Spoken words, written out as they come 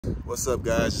What's up,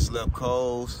 guys? Just left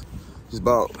Kohls. Just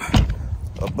bought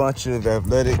a bunch of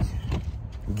athletic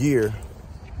gear.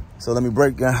 So let me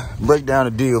break down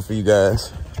the deal for you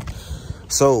guys.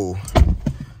 So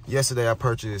yesterday I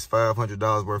purchased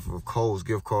 $500 worth of Kohls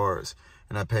gift cards,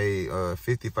 and I paid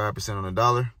 55% on the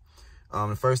dollar.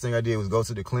 The first thing I did was go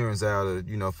to the clearance aisle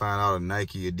to, find all the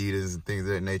Nike, Adidas, and things of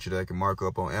that nature that I can mark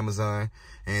up on Amazon.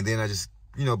 And then I just,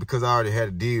 because I already had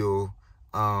a deal,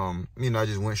 I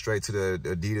just went straight to the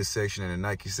Adidas section and the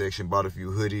Nike section, bought a few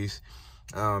hoodies.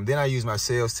 Then I used my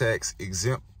sales tax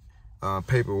exempt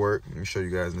paperwork. Let me show you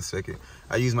guys in a second.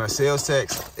 I used my sales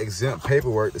tax exempt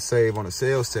paperwork to save on the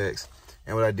sales tax.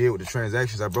 And what I did with the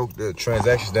transactions, I broke the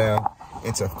transactions down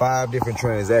into 5 different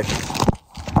transactions.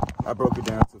 I broke it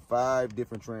down to 5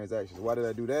 different transactions. Why did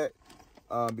I do that?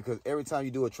 Because every time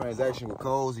you do a transaction with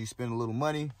Kohls, you spend a little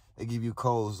money, they give you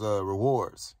Kohls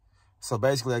rewards. So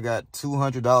basically I got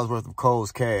 $200 worth of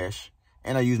Kohls cash,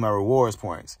 and I used my rewards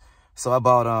points. So I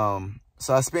bought,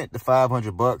 so I spent the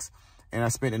 $500, and I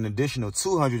spent an additional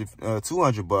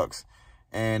 $200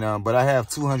 and but I have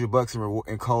 $200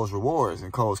 in Kohls rewards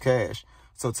and Kohls cash.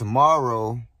 So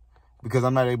tomorrow, because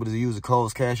I'm not able to use the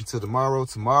Kohls cash until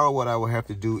tomorrow, what I will have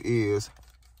to do is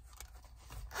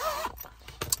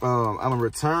I'm gonna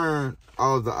return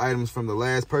all of the items from the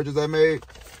last purchase I made,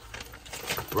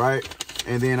 right?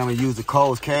 And then I'm gonna use the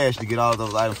Kohls cash to get all of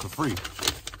those items for free.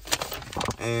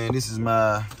 And this is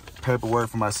my paperwork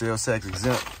for my sales tax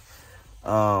exempt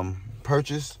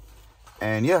purchase.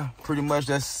 And yeah, pretty much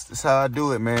that's how I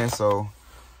do it, man. So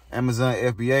Amazon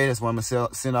FBA, that's where I'm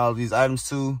gonna send all of these items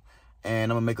to,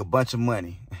 and I'm gonna make a bunch of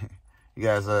money. You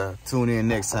guys tune in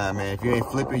next time, man. If you ain't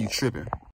flipping, you tripping.